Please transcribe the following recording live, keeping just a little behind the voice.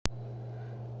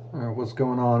Alright, what's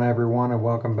going on everyone, and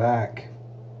welcome back.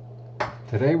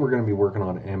 Today we're going to be working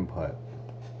on input.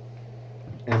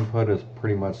 Input is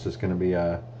pretty much just going to be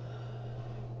a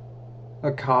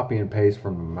copy and paste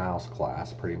from the mouse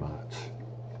class, pretty much.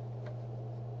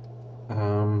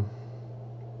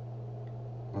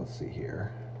 Let's see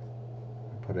here.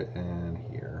 Put it in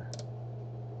here.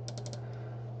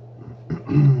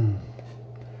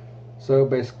 So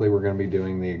basically we're going to be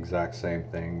doing the exact same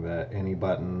thing, that any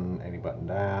button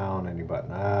down, any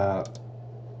button up,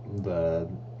 the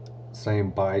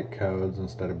same byte codes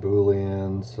instead of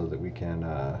booleans, so that we can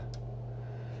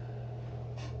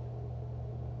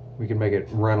make it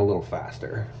run a little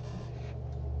faster.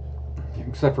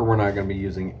 Except for we're not going to be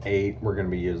using 8, we're going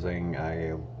to be using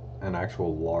an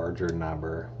actual larger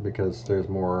number, because there's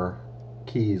more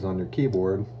keys on your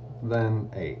keyboard than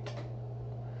 8.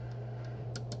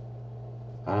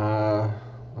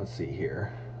 Let's see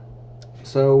here.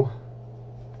 So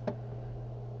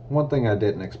one thing I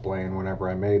didn't explain whenever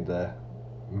I made the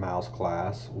mouse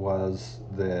class was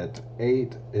that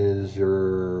 8 is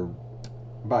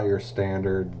about your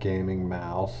standard gaming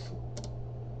mouse.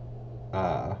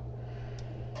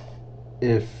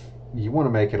 If you want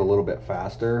to make it a little bit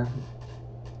faster,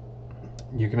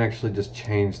 you can actually just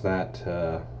change that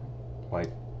to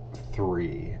like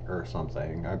 3 or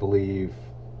something. I believe,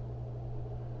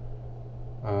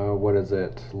 what is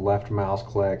it? Left mouse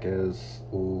click is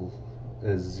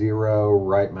 0,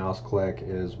 right mouse click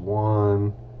is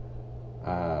 1,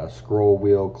 scroll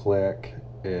wheel click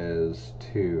is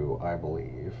 2, I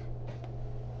believe.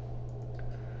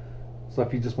 So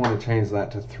if you just want to change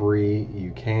that to 3,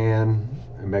 you can.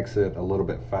 It makes it a little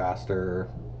bit faster,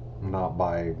 not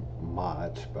by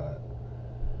much, but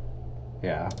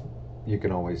yeah, you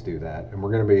can always do that. And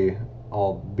we're going to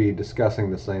I'll be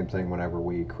discussing the same thing whenever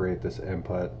we create this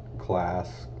input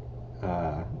class,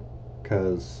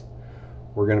 because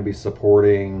we're going to be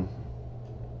supporting,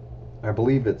 I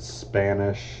believe it's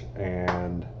Spanish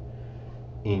and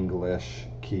English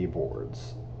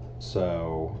keyboards.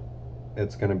 So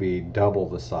it's going to be double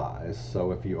the size.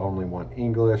 So if you only want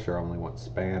English, or only want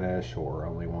Spanish, or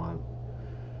only want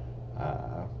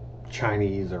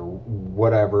Chinese, or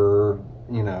whatever,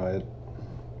 you know,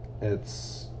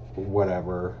 it's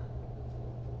whatever.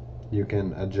 You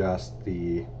can adjust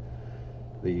the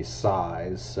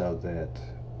size so that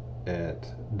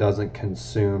it doesn't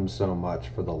consume so much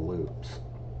for the loops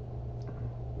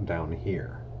down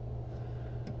here.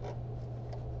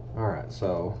 Alright,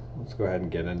 so let's go ahead and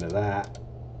get into that.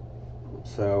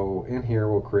 So in here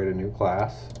we'll create a new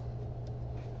class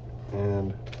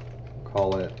and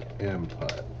call it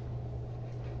input.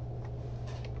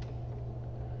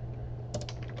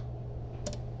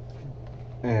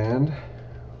 And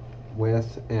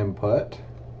with input,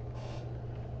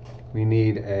 we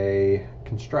need a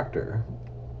constructor.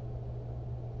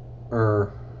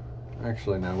 Or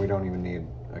actually, no, we don't even need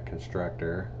a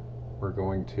constructor. We're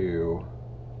going to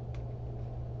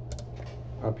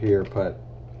up here put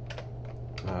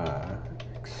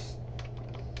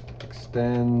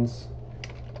extends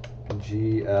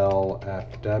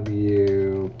GLFW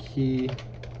key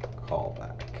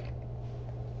callback.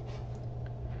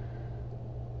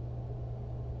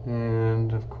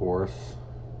 And of course,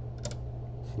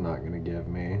 it's not going to give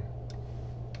me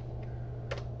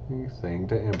anything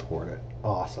to import it.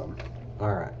 Awesome.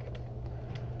 Alright.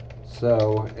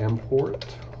 So import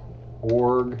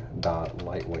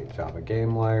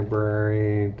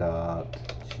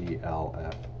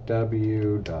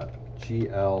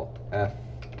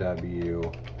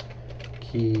org.lightweightjavagame-library.glfw.glfw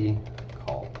key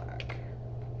callback.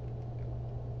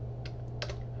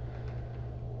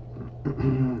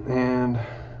 And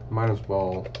might as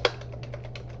well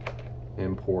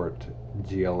import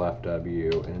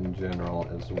glfw in general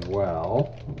as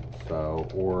well. So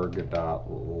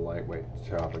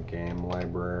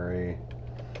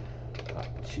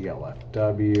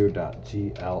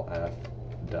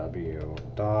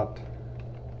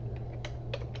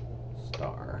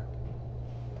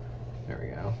There we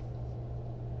go.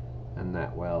 And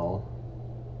that will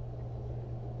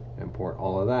import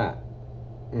all of that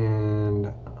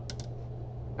and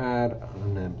add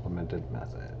unimplemented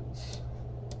methods.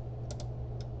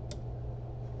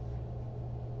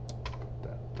 Put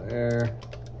that there,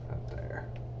 that there.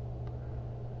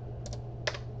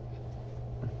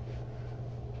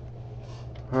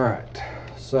 Alright,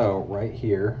 so right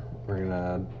here we're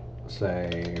gonna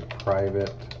say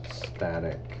private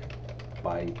static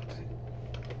byte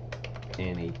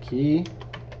any key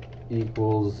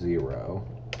equals 0.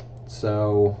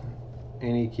 So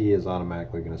any key is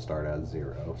automatically going to start at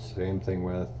 0. Same thing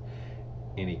with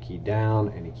any key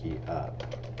down, any key up.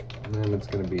 and then it's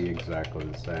going to be exactly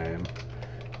the same.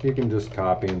 You can just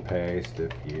copy and paste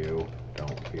if you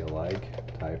don't feel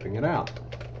like typing it out.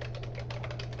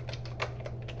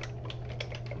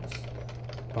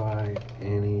 By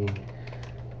any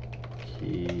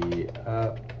key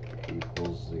up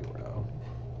equals 0.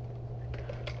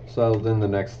 So then the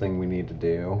next thing we need to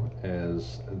do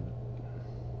is,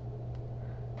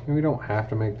 we don't have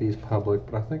to make these public,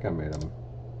 but I think I made them,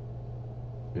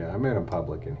 yeah, I made them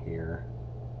public in here.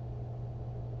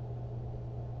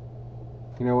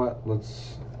 You know what,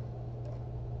 let's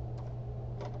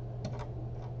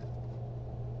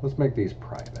make these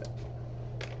private.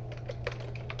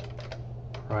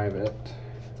 Private,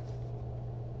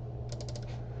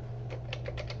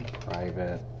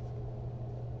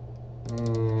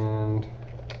 and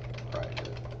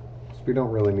private. So we don't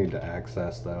really need to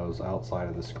access those outside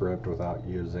of the script without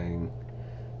using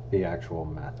the actual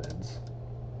methods.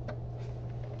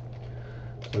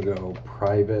 So go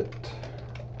private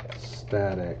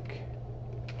static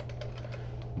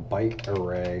byte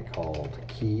array called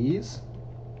keys,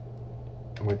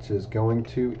 which is going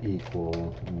to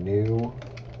equal new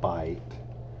byte.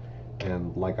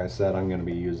 And like I said, I'm going to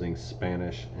be using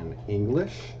Spanish and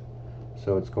English.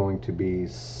 So it's going to be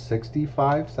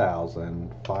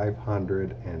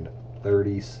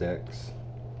 65,536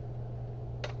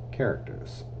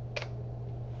 characters.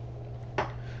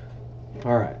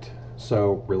 All right,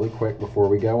 so really quick before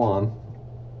we go on,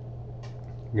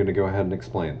 I'm going to go ahead and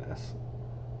explain this.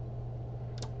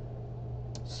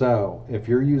 So if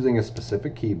you're using a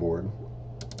specific keyboard,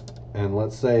 and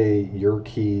let's say your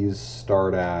keys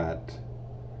start at,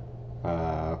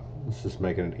 let's just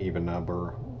make it an even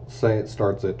number. Say it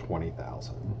starts at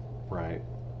 20,000, right?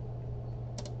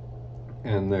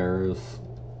 And there's,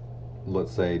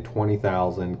 let's say,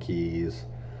 20,000 keys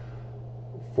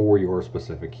for your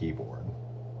specific keyboard.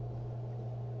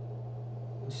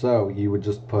 So you would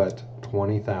just put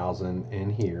 20,000 in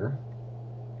here,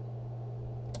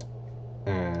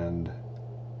 and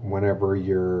whenever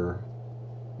you're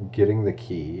getting the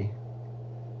key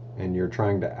and you're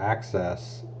trying to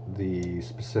access the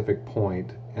specific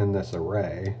point in this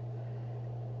array,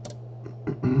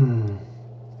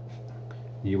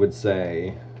 you would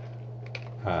say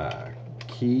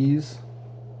keys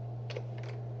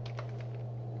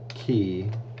key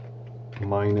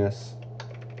minus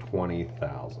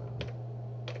 20,000.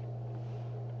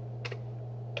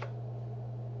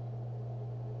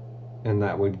 And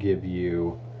that would give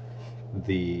you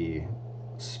the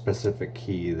specific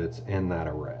key that's in that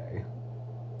array.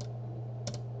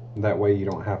 That way you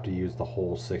don't have to use the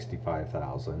whole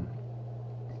 65,000,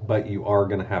 but you are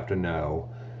going to have to know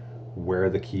where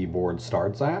the keyboard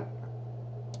starts at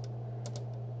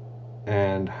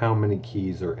and how many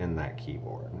keys are in that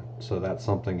keyboard. So that's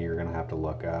something you're going to have to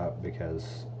look up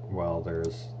because, well,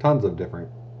 there's tons of different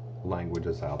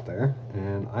languages out there,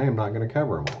 and I am not going to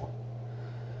cover them all.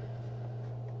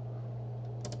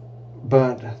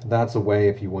 But that's a way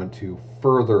if you want to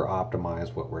further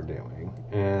optimize what we're doing.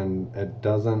 And it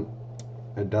doesn't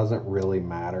really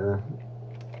matter,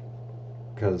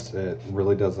 because it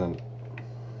really doesn't,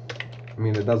 I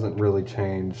mean, it doesn't really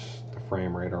change the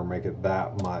frame rate or make it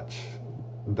that much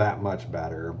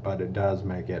better, but it does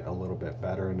make it a little bit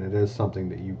better, and it is something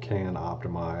that you can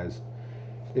optimize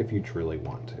if you truly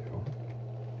want to.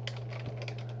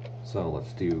 So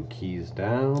let's do keys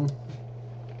down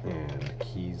and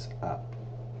keys up.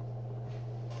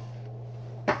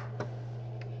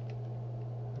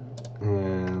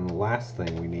 And the last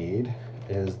thing we need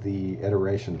is the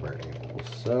iteration variables.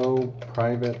 So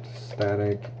private,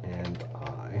 static, and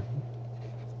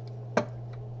I.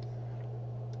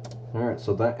 Alright,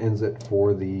 so that ends it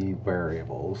for the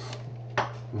variables.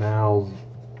 Now,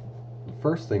 the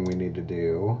first thing we need to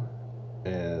do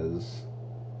is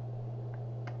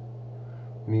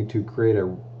we need to create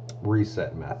a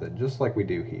reset method, just like we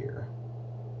do here.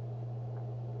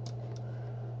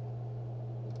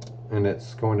 And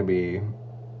it's going to be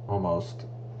almost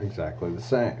exactly the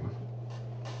same.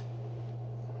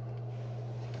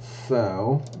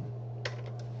 So,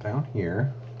 down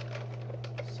here,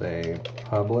 say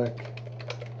public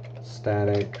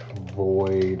static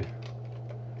void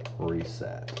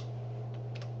reset.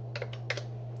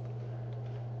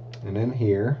 And in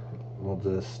here, we'll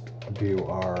just do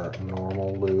our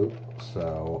normal loop.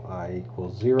 So I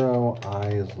equals 0, I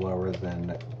is lower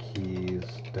than keys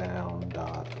down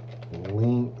dot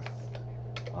length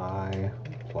I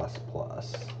plus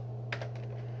plus.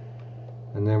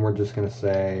 And then we're just going to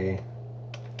say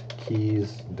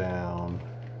keys down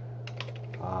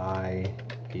I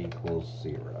equals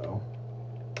 0.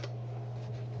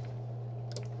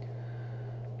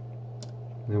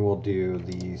 Then we'll do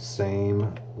the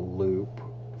same loop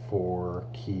for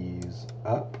keys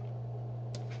up.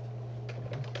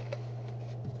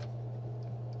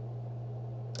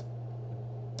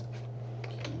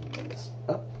 Keys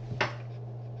up.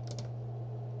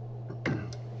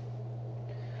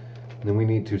 Then we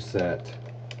need to set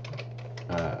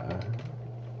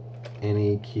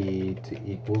any key to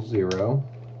equal 0,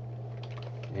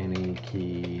 any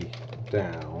key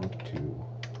down to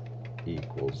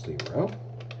equal 0,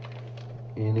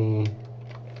 any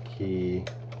key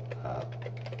up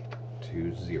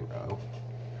to 0.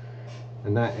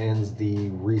 And that ends the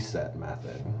reset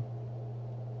method.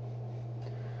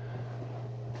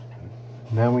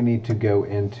 Now we need to go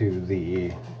into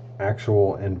the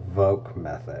actual invoke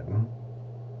method,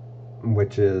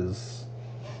 which is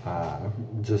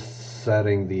just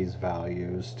setting these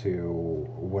values to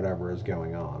whatever is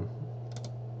going on.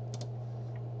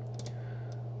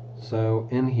 So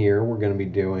in here we're going to be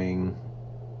doing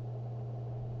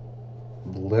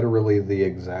literally the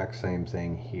exact same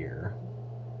thing here.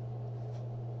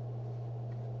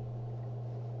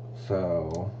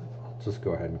 So I'll just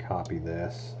go ahead and copy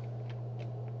this.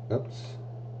 Oops.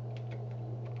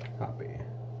 Copy.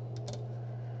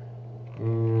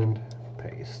 And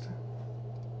paste.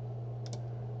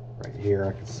 Right here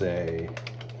I could say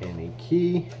any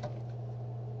key.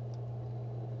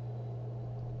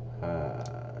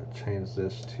 Change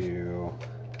this to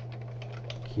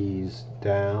keys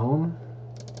down,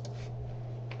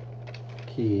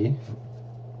 key,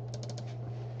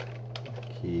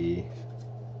 key,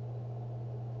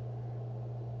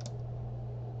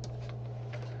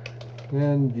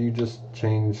 and you just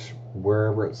change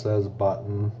wherever it says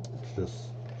button, just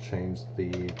change the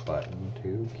button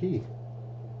to key.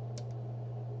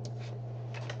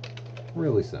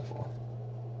 Really simple.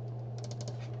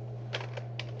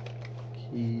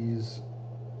 Keys,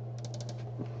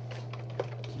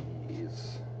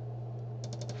 keys,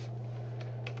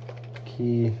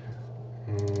 key,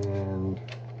 and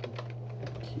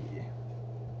key.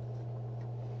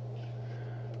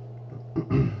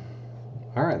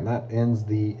 All right, and that ends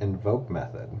the invoke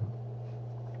method.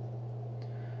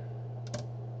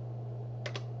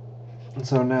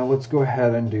 So now let's go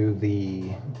ahead and do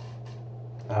the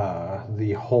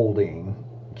holding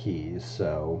keys.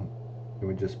 So it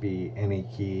would just be any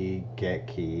key, get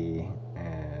key,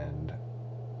 and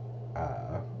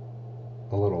a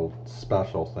little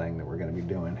special thing that we're going to be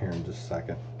doing here in just a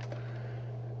second.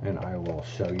 And I will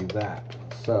show you that.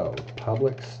 So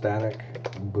public static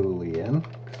boolean,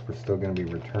 because we're still going to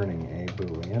be returning a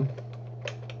boolean,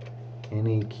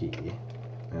 any key.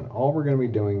 And all we're going to be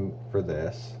doing for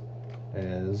this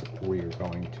is we are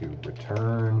going to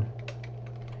return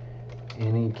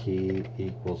any key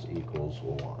equals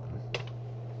 1.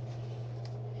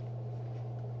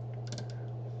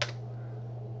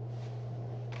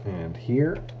 And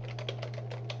here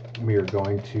we are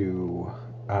going to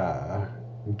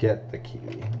get the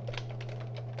key.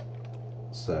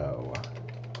 So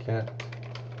get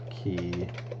key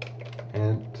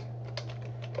int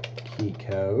key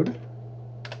code.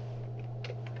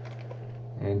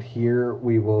 And here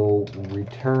we will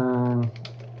return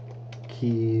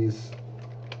keys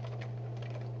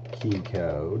key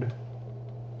code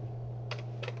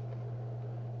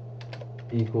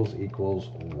equals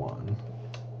 1.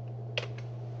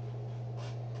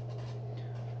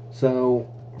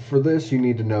 So for this you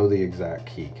need to know the exact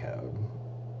key code.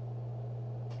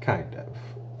 Kind of.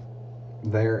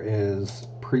 There is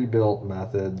pre-built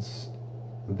methods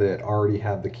that already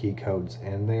have the key codes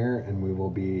in there, and we will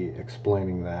be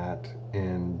explaining that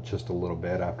in just a little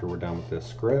bit after we're done with this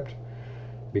script,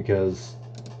 because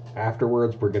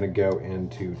afterwards we're going to go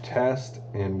into test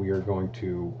and we are going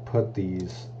to put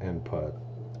these input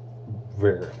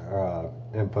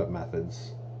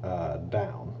methods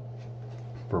down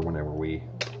for whenever we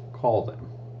call them.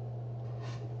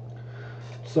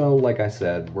 So like I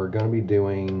said, we're going to be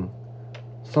doing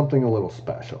something a little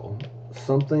special,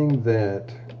 something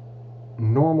that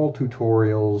normal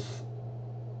tutorials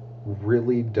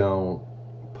really don't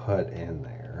put in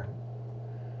there.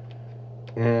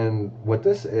 And what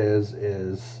this is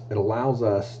it allows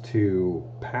us to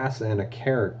pass in a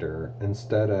character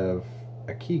instead of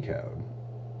a key code.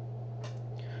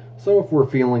 So if we're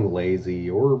feeling lazy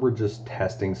or we're just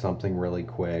testing something really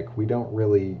quick, we don't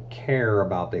really care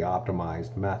about the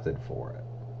optimized method for it.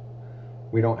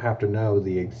 We don't have to know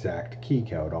the exact key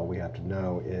code. All we have to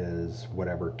know is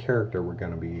whatever character we're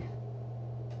going to be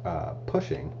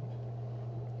pushing.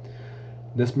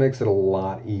 This makes it a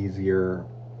lot easier.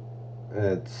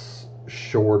 It's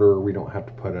shorter. We don't have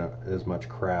to put as much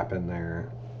crap in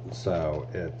there. So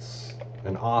it's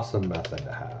an awesome method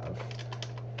to have.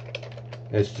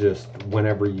 It's just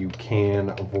whenever you can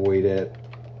avoid it,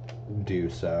 do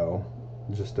so,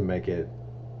 just to make it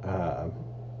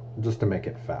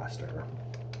faster.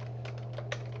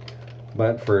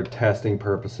 But for testing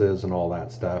purposes and all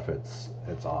that stuff, it's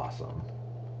awesome.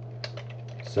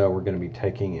 So we're going to be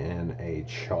taking in a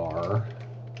char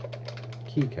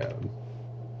key code.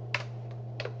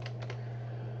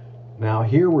 Now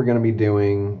here we're going to be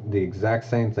doing the exact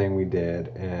same thing we did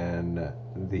in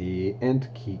the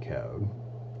int key code,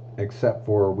 except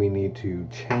for we need to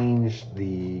change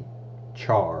the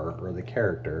char, or the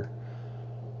character,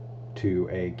 to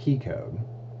a key code.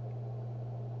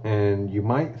 And you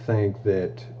might think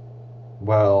that,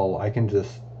 well, I can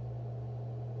just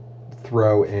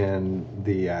throw in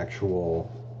the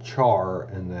actual char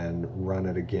and then run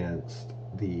it against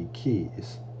the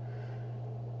keys.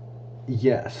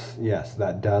 Yes,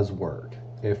 that does work.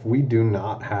 If we do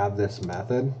not have this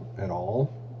method at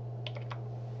all,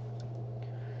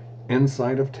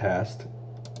 inside of test,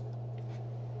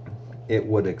 it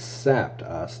would accept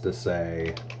us to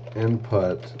say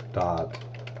input dot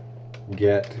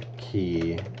get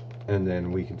key, and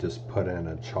then we could just put in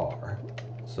a char.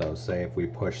 So say if we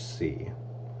push C,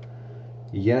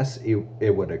 yes,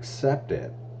 it would accept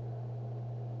it,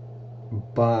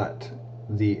 but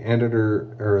the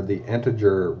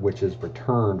integer which is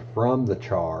returned from the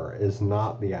char is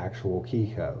not the actual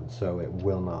key code, so it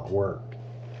will not work.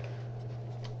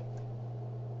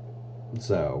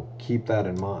 So keep that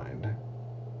in mind.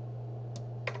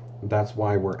 That's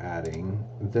why we're adding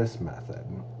this method,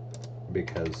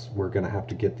 because we're going to have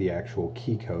to get the actual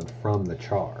key code from the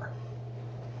char.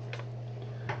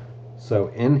 So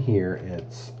in here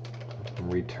it's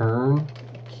return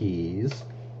keys.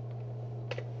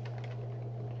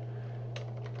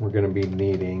 We're going to be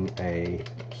needing a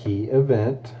key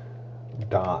event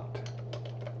dot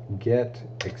get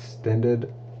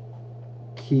extended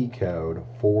key code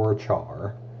for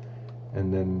char,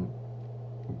 and then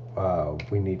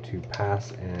we need to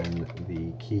pass in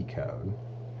the key code,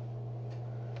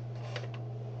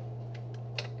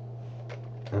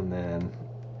 and then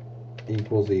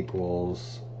equals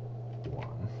 1.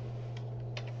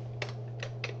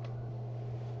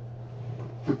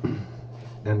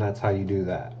 And that's how you do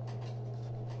that.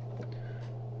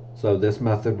 So this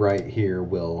method right here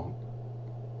will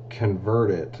convert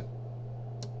it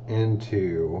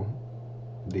into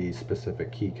the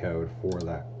specific key code for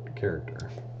that character.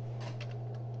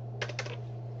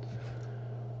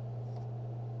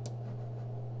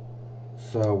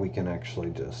 So we can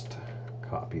actually just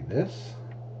copy this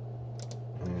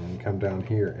and come down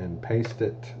here and paste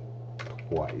it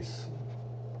twice.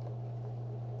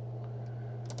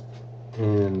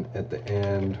 And at the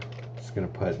end, just going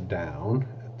to put down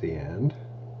at the end.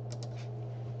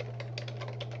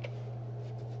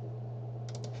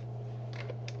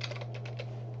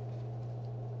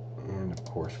 And of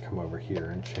course, come over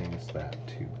here and change that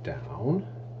to down.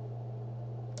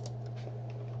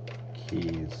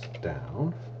 Keys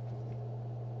down.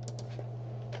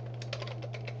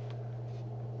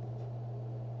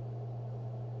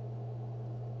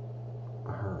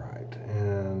 Alright,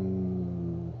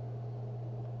 and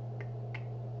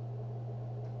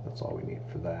that's all we need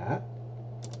for that.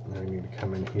 Now we need to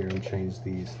come in here and change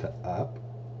these to up,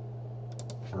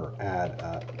 or add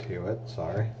up to it,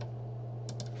 sorry.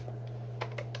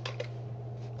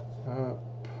 Up,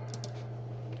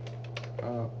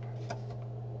 up,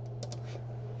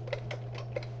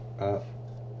 up,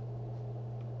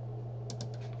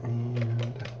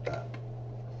 and up.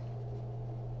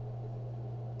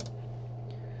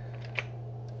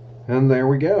 And there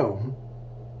we go.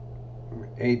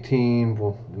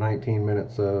 19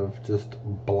 minutes of just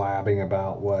blabbing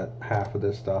about what half of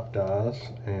this stuff does,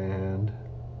 and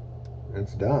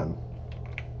it's done.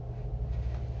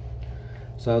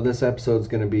 So this episode's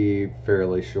going to be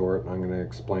fairly short. I'm going to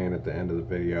explain at the end of the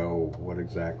video what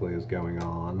exactly is going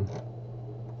on.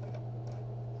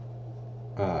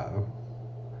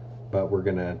 But we're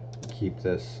going to keep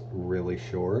this really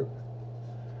short.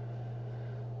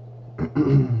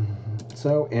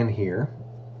 So in here,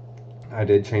 I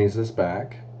did change this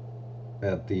back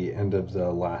at the end of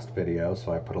the last video,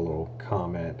 so I put a little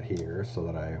comment here so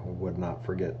that I would not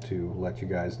forget to let you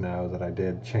guys know that I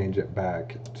did change it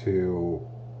back to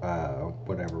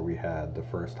whatever we had the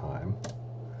first time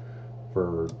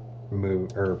for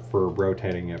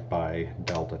rotating it by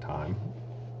delta time.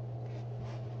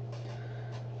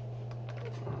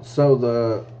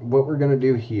 So what we're going to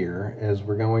do here is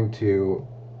we're going to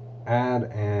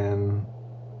add in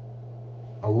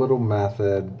a little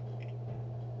method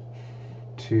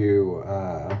to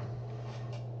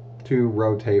to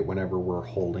rotate whenever we're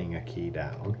holding a key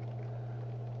down.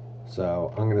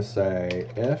 So I'm going to say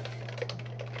if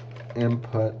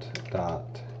input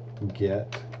dot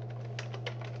get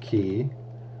key,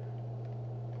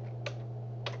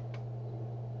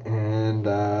 and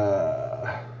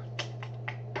I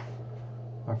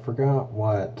forgot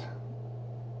what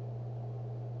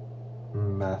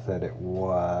method it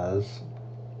was.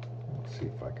 Let's see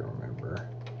if I can remember.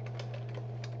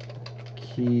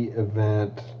 Key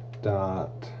event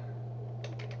dot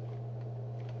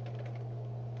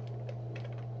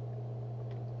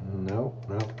nope,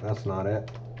 that's not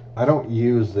it. I don't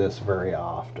use this very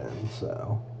often,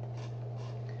 so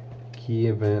key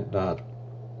event dot,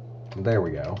 there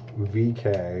we go,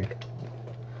 vk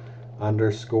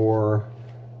underscore,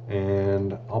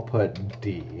 and I'll put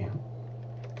D.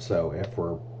 So if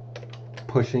we're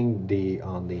pushing D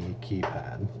on the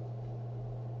keypad,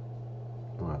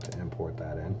 I'll have to import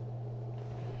that in.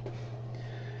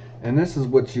 And this is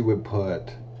what you would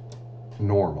put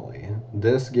normally.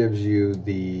 This gives you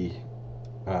the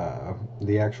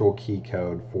actual key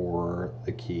code for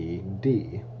the key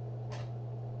D.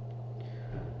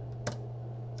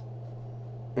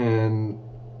 And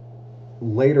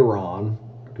later on,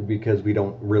 because we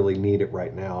don't really need it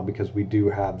right now, because we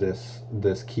do have this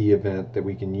key event that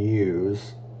we can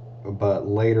use, but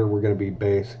later we're going to be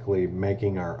basically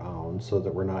making our own, so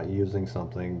that we're not using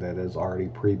something that is already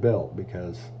pre-built,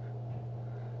 because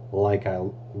like I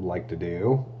like to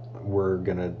do, we're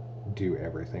going to do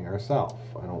everything ourselves.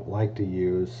 I don't like to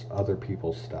use other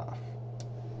people's stuff.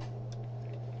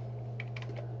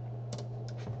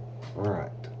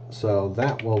 Alright, so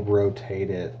that will rotate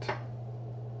it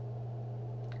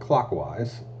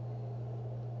clockwise.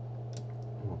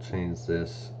 We'll change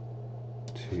this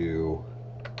to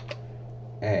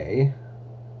A,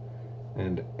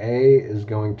 and A is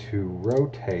going to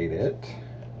rotate it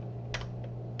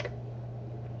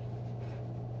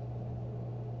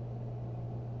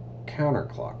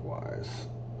counterclockwise,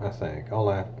 I think.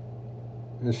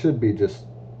 It should be just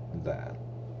that.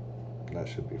 That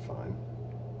should be fine.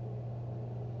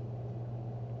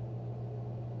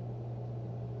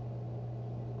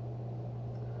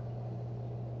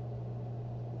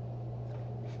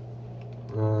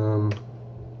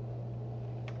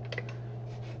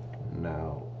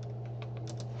 No.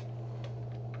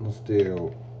 Let's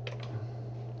do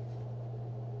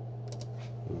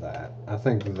that. I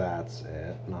think that's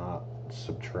it, not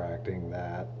subtracting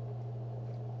that.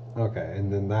 Okay,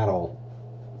 and then that'll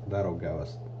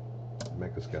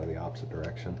make us go the opposite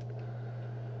direction.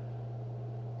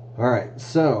 Alright,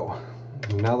 so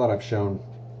now that I've shown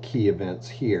key events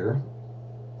here,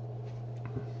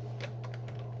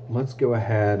 let's go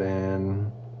ahead and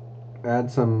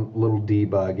add some little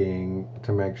debugging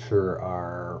to make sure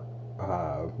our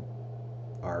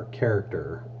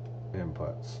character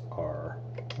inputs are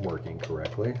working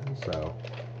correctly. So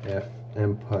if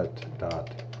input dot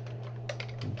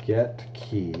get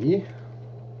key,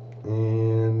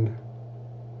 and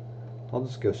I'll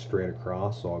just go straight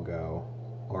across, so I'll go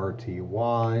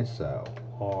RTY, so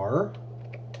R.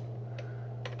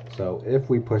 So if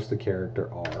we push the character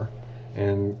R,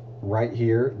 and right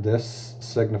here, this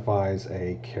signifies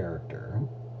a character.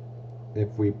 If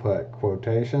we put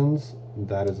quotations,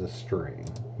 that is a string.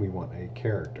 We want a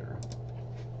character.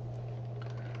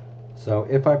 So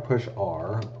if I push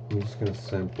R, I'm just going to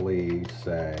simply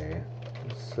say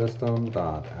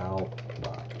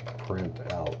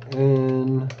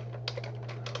system.out.println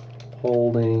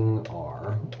holding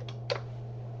R,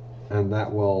 and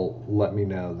that will let me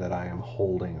know that I am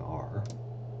holding R.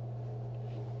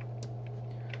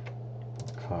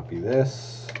 Copy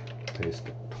this, paste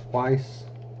it twice,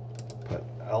 put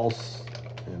else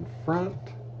in front,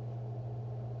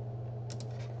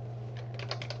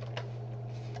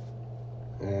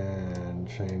 and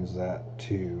change that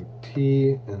to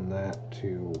T and that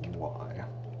to Y.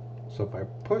 So if I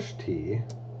push T,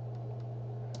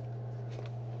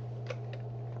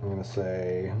 I'm going to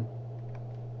say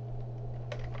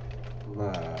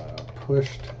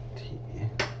pushed T.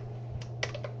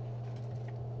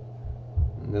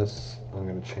 And this I'm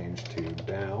going to change to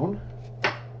down.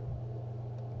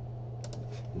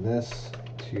 And this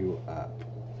to up.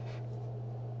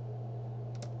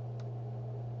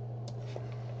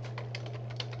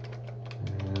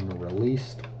 And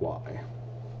released Y.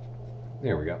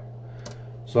 There we go.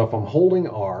 So if I'm holding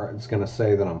R, it's going to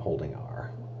say that I'm holding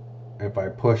R. If I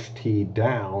push T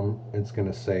down, it's going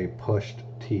to say pushed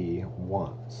T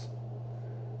once.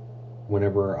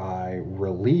 Whenever I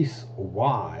release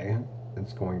Y,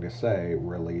 it's going to say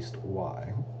released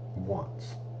Y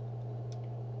once.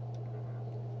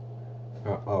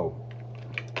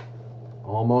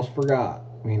 almost forgot.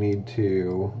 We need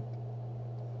to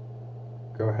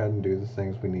go ahead and do the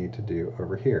things we need to do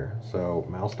over here. So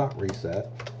mouse.reset.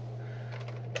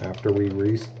 After we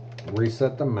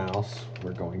reset the mouse,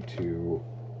 we're going to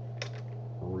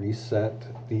reset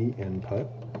the input.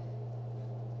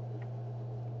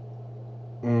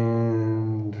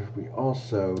 And we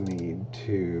also need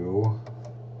to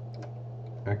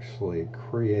actually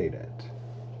create it.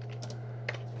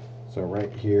 So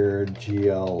right here,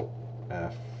 GLFW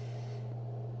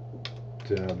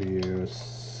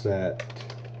set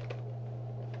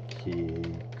key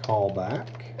callback,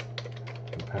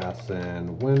 and pass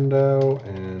in window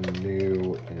and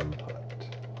new input,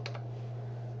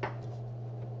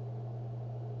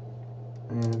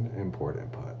 and import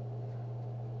input.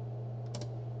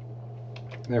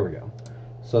 There we go.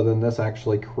 So then this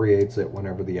actually creates it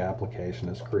whenever the application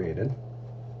is created.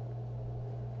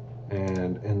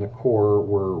 And in the core,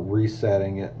 we're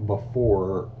resetting it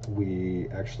before we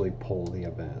actually pull the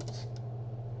events.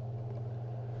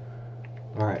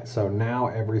 Alright, so now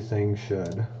everything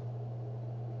should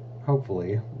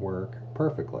hopefully work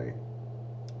perfectly.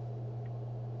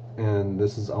 And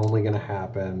this is only going to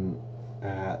happen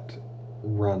at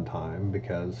runtime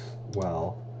because,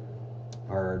 well,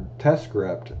 our test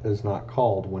script is not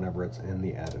called whenever it's in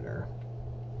the editor.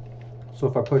 So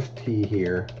if I push T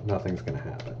here, nothing's going to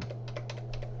happen.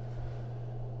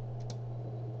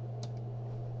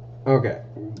 Okay,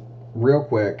 real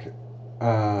quick,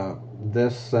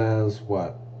 this says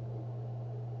what?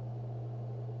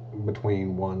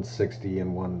 Between 160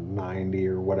 and 190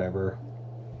 or whatever.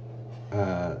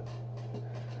 And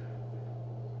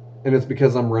it's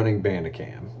because I'm running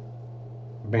Bandicam.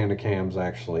 Bandicam's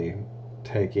actually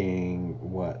taking,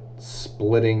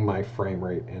 splitting my frame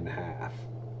rate in half.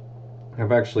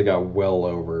 I've actually got well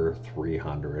over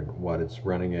 300. It's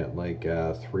running at like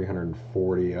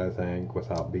 340, I think,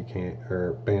 without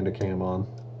Bandicam on.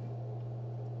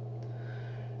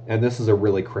 And this is a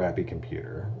really crappy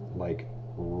computer, like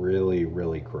really,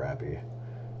 really crappy.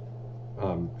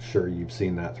 I'm sure you've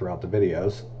seen that throughout the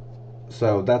videos.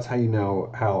 So that's how you know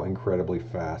how incredibly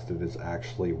fast it is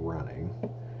actually running.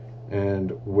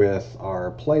 And with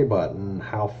our play button,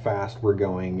 how fast we're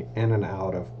going in and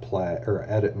out of play or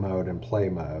edit mode and play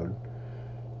mode.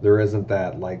 There isn't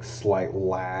that like slight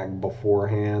lag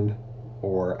beforehand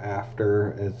or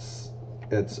after.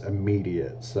 It's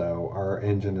immediate. So our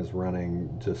engine is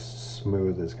running just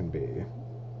smooth as can be.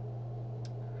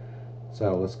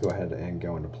 So let's go ahead and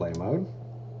go into play mode.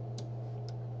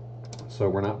 So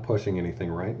we're not pushing anything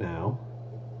right now.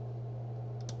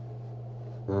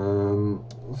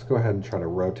 Let's go ahead and try to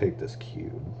rotate this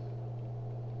cube,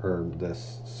 or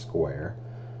this square.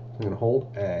 So I'm going to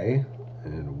hold A,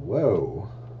 and whoa.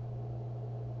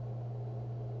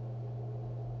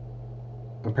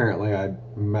 Apparently I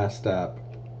messed up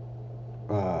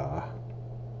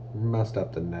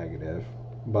the negative,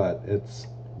 but it's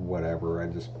whatever, I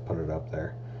just put it up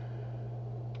there.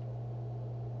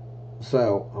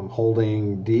 So I'm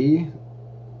holding D,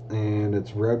 and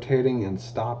it's rotating and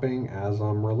stopping as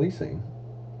I'm releasing.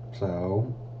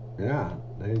 So yeah,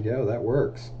 there you go, that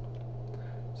works.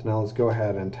 So now let's go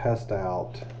ahead and test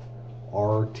out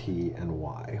R, T, and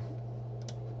Y.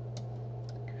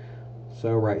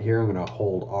 So right here I'm going to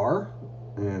hold R,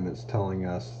 and it's telling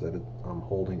us that I'm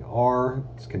holding R.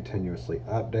 It's continuously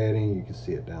updating. You can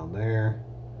see it down there.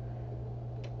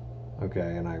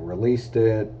 Okay, and I released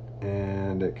it,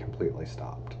 and it completely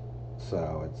stopped.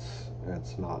 So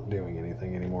it's not doing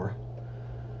anything anymore.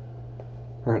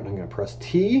 All right, I'm going to press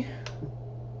T,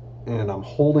 and I'm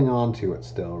holding on to it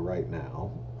still right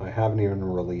now. I haven't even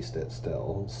released it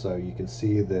still, so you can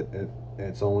see that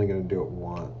it's only going to do it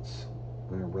once.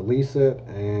 I'm going to release it,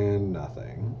 and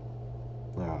nothing.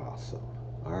 Awesome.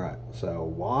 All right, so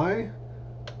Y,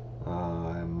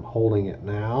 I'm holding it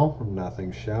now,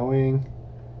 nothing's showing.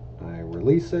 I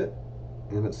release it,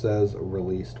 and it says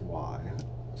released Y.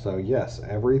 So yes,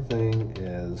 everything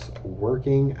is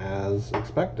working as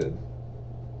expected,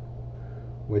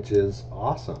 which is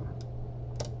awesome.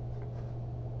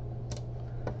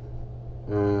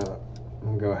 I'm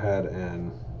gonna go ahead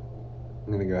and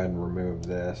remove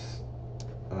this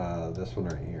one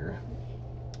right here,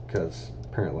 because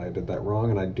apparently I did that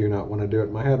wrong, and I do not want to do it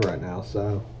in my head right now,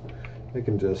 so it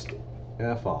can just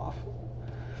F off.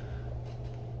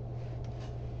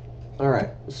 Alright,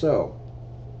 so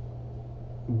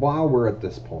while we're at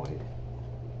this point,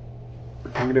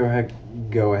 I'm going to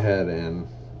go ahead and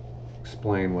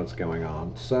explain what's going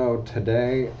on. So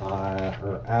today,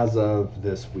 or as of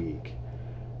this week,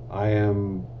 I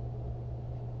am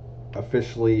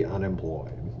officially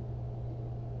unemployed,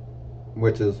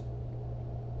 which is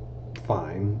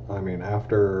fine. I mean,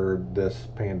 after this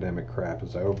pandemic crap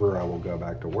is over, I will go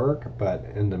back to work. But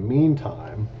in the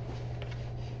meantime,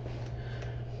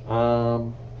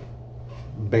 um,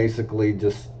 basically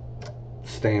just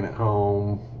staying at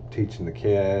home, teaching the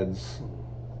kids,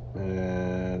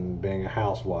 and being a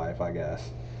housewife, I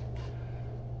guess.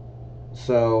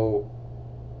 So,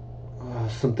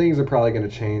 some things are probably going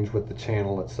to change with the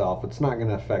channel itself. It's not going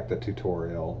to affect the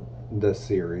tutorial, this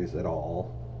series at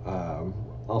all.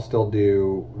 I'll still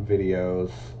do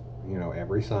videos,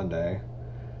 every Sunday.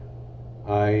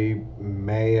 I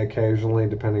may occasionally,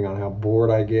 depending on how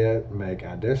bored I get, make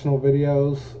additional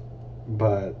videos,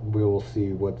 but we will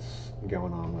see what's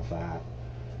going on with that.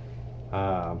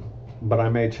 But I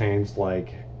may change,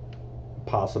 like,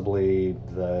 possibly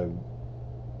the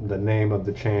name of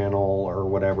the channel or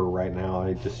whatever. Right now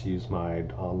I just use my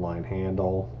online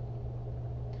handle.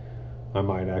 I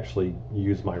might actually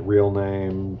use my real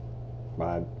name.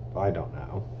 I don't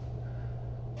know.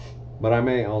 But I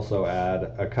may also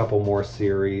add a couple more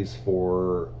series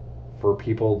for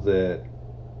people that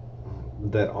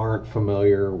aren't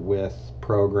familiar with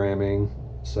programming.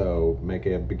 So make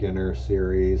a beginner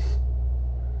series.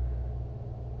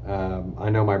 I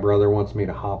know my brother wants me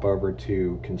to hop over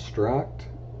to Construct,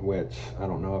 which I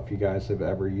don't know if you guys have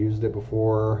ever used it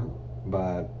before,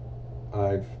 but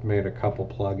I've made a couple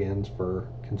plugins for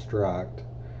Construct.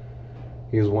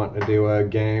 He's wanting to do a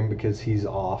game because he's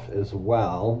off as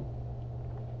well.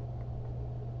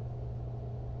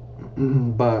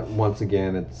 But once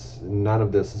again, it's none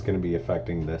of this is going to be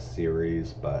affecting this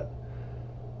series, but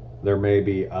there may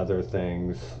be other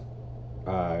things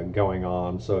going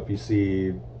on. So if you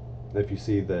see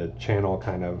the channel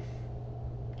kind of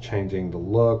changing the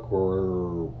look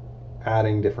or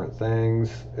adding different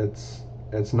things, it's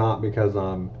not because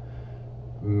I'm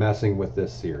messing with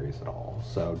this series at all.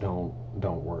 So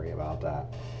don't worry about that.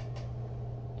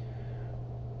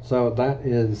 So that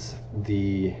is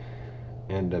the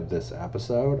end of this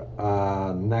episode.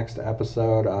 Next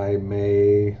episode, I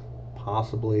may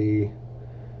possibly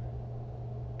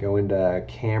go into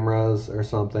cameras or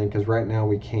something, because right now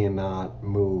we cannot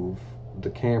move the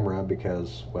camera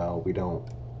because, well, we don't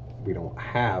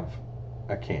have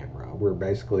a camera. We're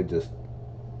basically just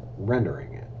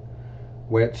rendering it,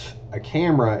 which a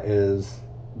camera is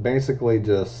basically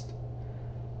just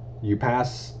you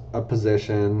pass a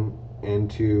position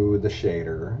into the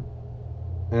shader,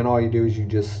 and all you do is you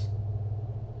just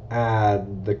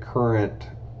add the current,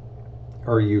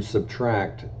 or you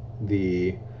subtract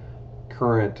the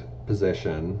current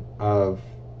position of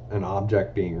an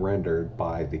object being rendered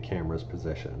by the camera's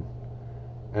position.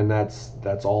 And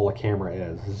that's all a camera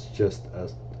is. It's just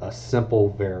a simple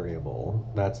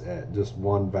variable. That's it. Just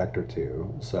one vector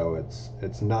 2. So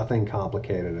it's nothing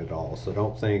complicated at all. So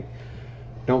don't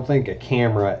think a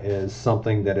camera is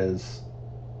something that is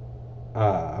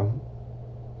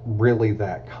really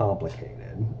that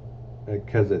complicated,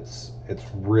 because it's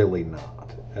really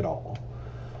not at all.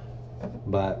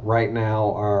 But right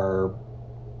now our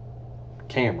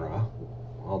camera,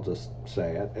 I'll just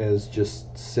say it, is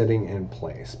just sitting in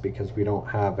place because we don't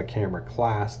have a camera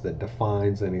class that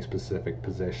defines any specific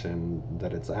position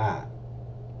that it's at.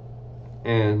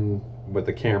 And with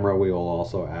the camera we will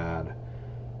also add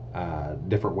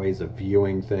different ways of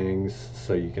viewing things,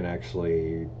 so you can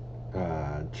actually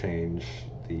change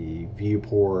the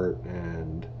viewport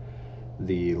and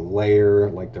the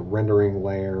layer, like the rendering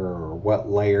layer, or what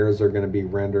layers are going to be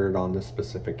rendered on this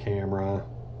specific camera.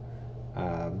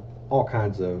 All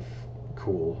kinds of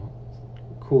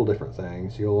cool different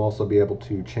things. You'll also be able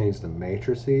to change the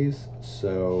matrices,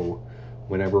 so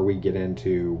whenever we get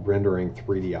into rendering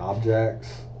 3D objects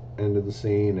into the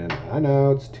scene, and I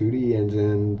know it's 2D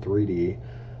engine, 3D,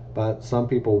 but some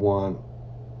people want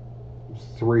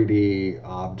 3D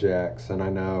objects, and I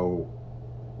know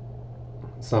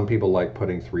some people like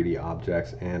putting 3D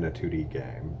objects in a 2D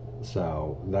game.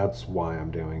 So that's why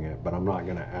I'm doing it, but I'm not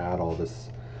going to add all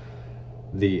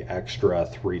the extra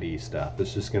 3D stuff.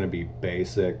 It's just going to be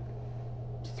basic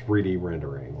 3D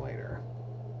rendering later.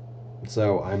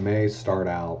 So I may start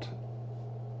out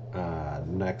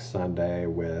next Sunday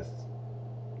with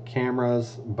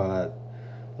cameras, but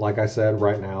like I said,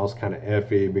 right now it's kind of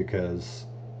iffy because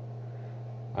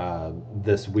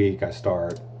this week I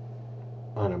start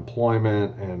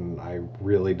unemployment, and I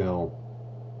really don't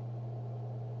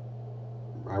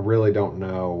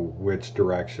know which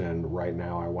direction right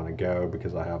now I want to go,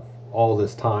 because I have all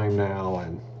this time now,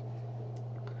 and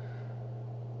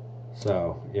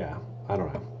so yeah, I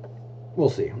don't know. We'll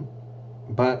see.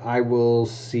 But I will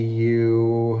see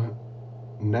you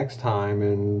next time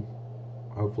and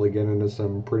hopefully get into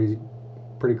some pretty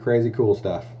crazy cool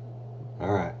stuff.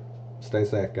 All right. Stay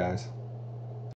safe, guys.